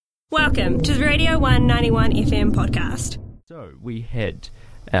Welcome to the Radio 191 FM podcast. So we had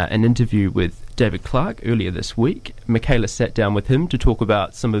an interview with David Clark earlier this week. Michaela sat down with him to talk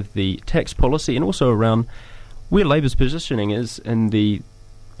about some of the tax policy and also around where Labour's positioning is in the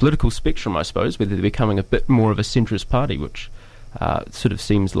political spectrum, I suppose, whether they're becoming a bit more of a centrist party, which sort of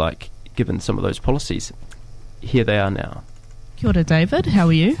seems like, given some of those policies. Here they are now. Kia ora, David. How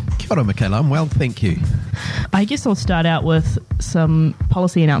are you? Kia ora, Michaela. I'm well, thank you. I guess I'll start out with some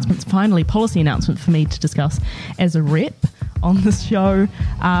policy announcements. Finally, policy announcement for me to discuss as a rep on this show.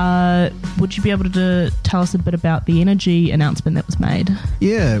 Would you be able to tell us a bit about the energy announcement that was made?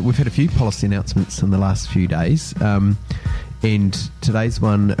 Yeah, we've had a few policy announcements in the last few days. And today's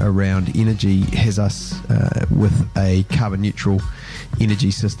one around energy has us with a carbon neutral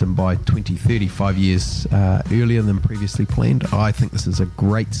energy system by 2030, 5 years earlier than previously planned. I think this is a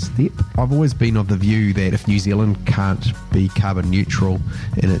great step. I've always been of the view that if New Zealand can't be carbon neutral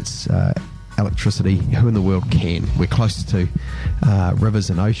in its electricity, who in the world can? We're close to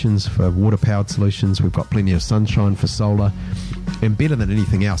rivers and oceans for water-powered solutions. We've got plenty of sunshine for solar. And better than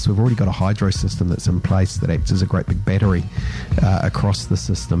anything else, we've already got a hydro system that's in place that acts as a great big battery across the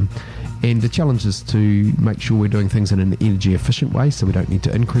system. And the challenge is to make sure we're doing things in an energy efficient way so we don't need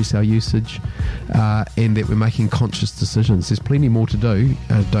to increase our usage and that we're making conscious decisions. There's plenty more to do,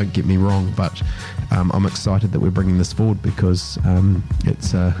 don't get me wrong, but I'm excited that we're bringing this forward because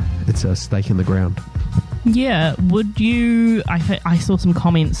it's a stake in the ground. Yeah, would you... I saw some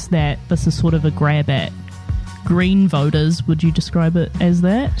comments that this is sort of a grab at Green voters. Would you describe it as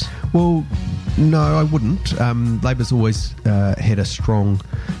that? Well, no, I wouldn't. Labour's always had a strong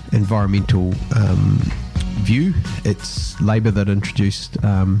environmental view. It's Labour that introduced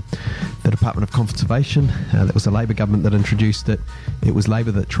the Department of Conservation. That was the Labour government that introduced it. It was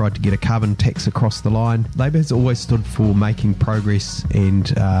Labour that tried to get a carbon tax across the line. Labour has always stood for making progress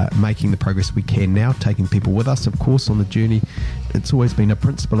and making the progress we can now, taking people with us, of course, on the journey. It's always been a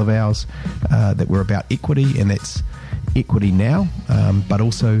principle of ours that we're about equity, and that's equity now, but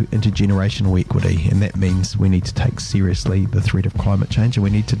also intergenerational equity, and that means we need to take seriously the threat of climate change, and we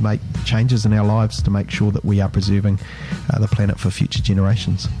need to make changes in our lives to make sure that we are preserving the planet for future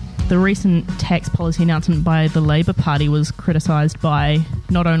generations. The recent tax policy announcement by the Labour Party was criticised by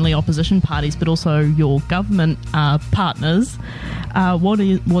not only opposition parties but also your government partners.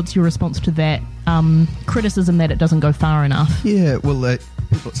 What's your response to that criticism that it doesn't go far enough? Yeah, well,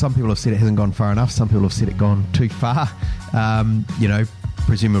 some people have said it hasn't gone far enough. Some people have said it gone too far.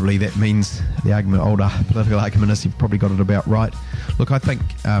 Presumably that means the older political argument is you've probably got it about right. Look, I think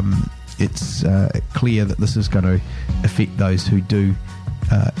it's clear that this is going to affect those who do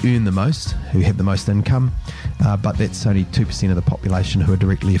earn the most, who have the most income, but that's only 2% of the population who are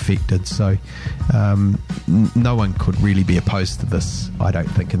directly affected. So no one could really be opposed to this, I don't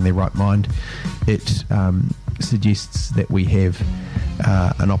think, in their right mind. It suggests that we have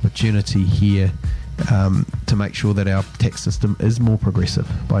an opportunity here to make sure that our tax system is more progressive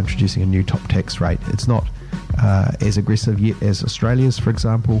by introducing a new top tax rate. It's not as aggressive yet as Australia's, for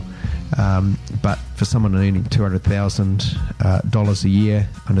example, but for someone earning $200,000 a year,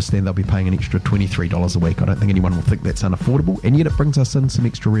 I understand they'll be paying an extra $23 a week. I don't think anyone will think that's unaffordable, and yet it brings us in some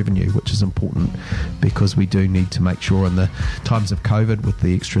extra revenue, which is important because we do need to make sure in the times of COVID with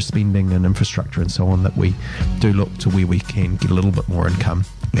the extra spending and infrastructure and so on that we do look to where we can get a little bit more income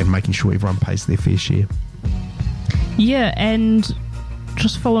and making sure everyone pays their fair share. Yeah, and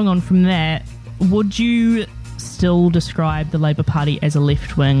just following on from that, would you still describe the Labour Party as a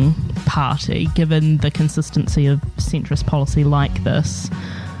left-wing party, given the consistency of centrist policy like this?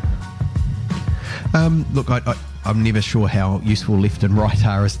 Look, I'm never sure how useful left and right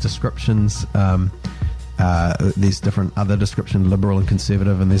are as descriptions. There's different other descriptions, liberal and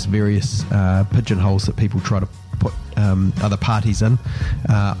conservative, and there's various pigeonholes that people try to put other parties in.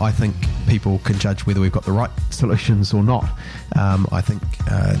 I think people can judge whether we've got the right solutions or not. I think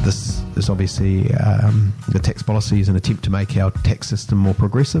this is obviously the tax policy is an attempt to make our tax system more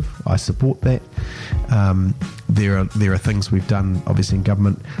progressive. I support that. There are things we've done obviously in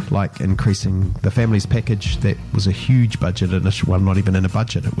government, like increasing the families package. That was a huge budget initiative. Well, not even in a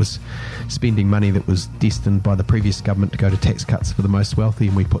budget. It was spending money that was destined by the previous government to go to tax cuts for the most wealthy,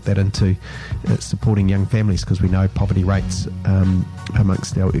 and we put that into supporting young families because we know poverty rates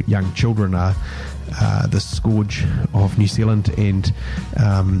amongst our young children are the scourge of New Zealand, and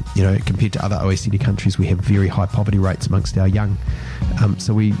compared to other OECD countries, we have very high poverty rates amongst our young.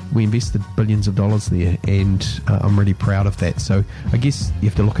 So we invested billions of dollars there, and I'm really proud of that. So I guess you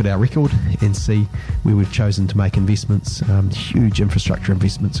have to look at our record and see where we've chosen to make investments, huge infrastructure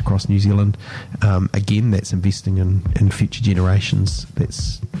investments across New Zealand. Again, that's investing in future generations.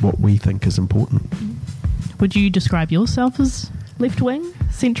 That's what we think is important. Would you describe yourself as left-wing,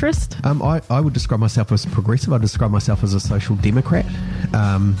 centrist? I would describe myself as progressive. I describe myself as a social democrat.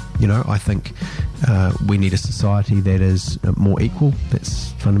 I think we need a society that is more equal.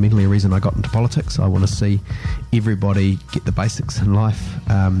 That's fundamentally a reason I got into politics. I want to see everybody get the basics in life,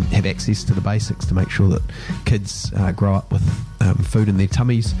 have access to the basics to make sure that kids grow up with food in their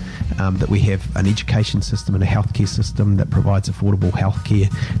tummies, that we have an education system and a healthcare system that provides affordable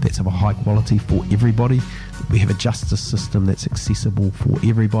healthcare that's of a high quality for everybody. We have a justice system that's accessible for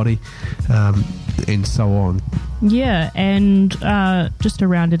everybody, and so on. Yeah, and just to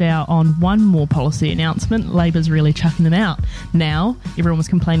round it out on one more policy announcement, Labor's really chucking them out. Now, everyone was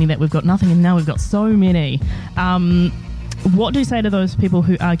complaining that we've got nothing, and now we've got so many. What do you say to those people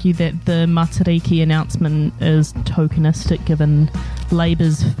who argue that the Matariki announcement is tokenistic given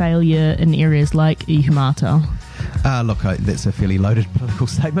Labor's failure in areas like ihumata? Look, that's a fairly loaded political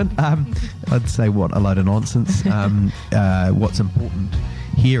statement. I'd say a load of nonsense. What's important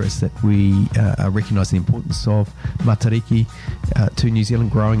here is that we recognise the importance of Matariki to New Zealand,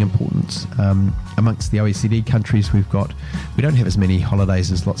 growing importance. Amongst the OECD countries, we don't have as many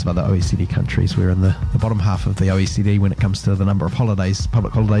holidays as lots of other OECD countries. We're in the bottom half of the OECD when it comes to the number of holidays,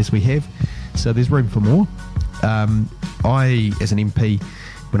 public holidays we have. So there's room for more. I, as an MP,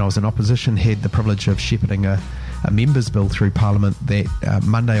 when I was in opposition, had the privilege of shepherding a members' bill through Parliament that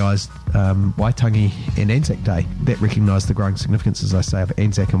Mondaysed Waitangi and Anzac Day. That recognised the growing significance, as I say, of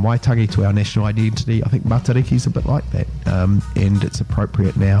Anzac and Waitangi to our national identity. I think Matariki's a bit like that, and it's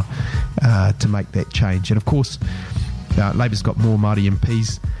appropriate now to make that change. And of course, Labor's got more Māori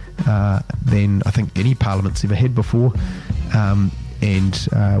MPs than I think any Parliament's ever had before, and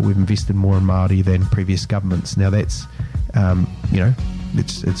we've invested more in Māori than previous governments. Now that's,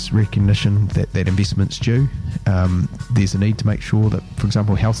 it's recognition that investment's due. There's a need to make sure that, for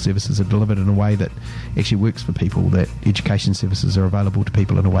example, health services are delivered in a way that actually works for people, that education services are available to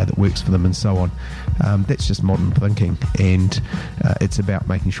people in a way that works for them, and so on. That's just modern thinking, and it's about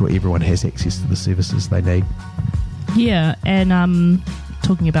making sure everyone has access to the services they need. Yeah, and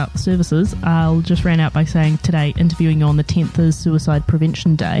talking about services, I'll just round out by saying today, interviewing you on the 10th is Suicide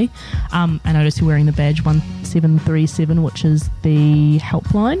Prevention Day. I noticed you're wearing the badge 1737, which is the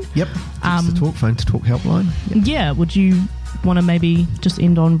helpline. Yep, it's the phone to talk helpline. Yep. Yeah, would you want to maybe just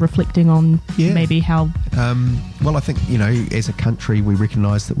end on reflecting on maybe how... well, I think, as a country, we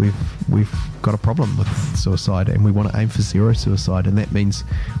recognise that we've got a problem with suicide, and we want to aim for zero suicide, and that means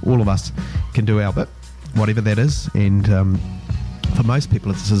all of us can do our bit, whatever that is, and... for most people,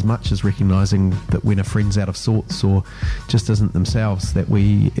 it's as much as recognising that when a friend's out of sorts or just isn't themselves, that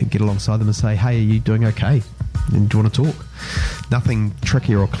we get alongside them and say, hey, are you doing okay? And do you want to talk? Nothing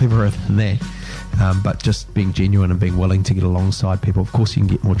trickier or cleverer than that, but just being genuine and being willing to get alongside people. Of course, you can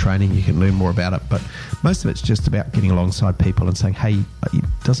get more training, you can learn more about it, but most of it's just about getting alongside people and saying, hey, it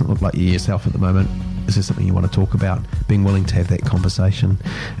doesn't look like you're yourself at the moment. Is there something you want to talk about? Being willing to have that conversation.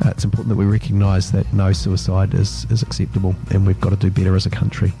 It's important that we recognise that no suicide is acceptable, and we've got to do better as a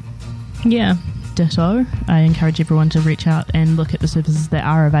country. Yeah, ditto. I encourage everyone to reach out and look at the services that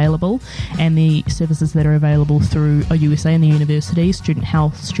are available, and the services that are available through OUSA and the university, Student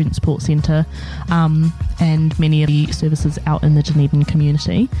Health, Student Support Centre, and many of the services out in the Dunedin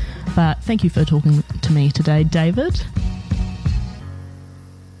community. But thank you for talking to me today, David.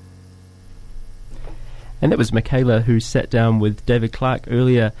 And that was Michaela, who sat down with David Clark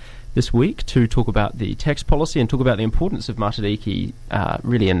earlier this week to talk about the tax policy and talk about the importance of Matariki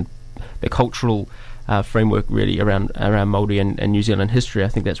really in the cultural framework really around Māori and New Zealand history. I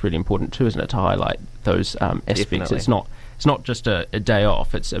think that's really important too, isn't it, to highlight those aspects. Definitely. It's not just a day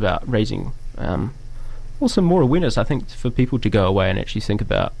off, it's about raising some more awareness, I think, for people to go away and actually think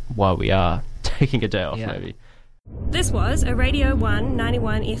about why we are taking a day off maybe. This was a Radio 1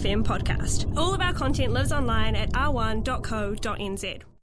 91 FM podcast. All of our content lives online at r1.co.nz.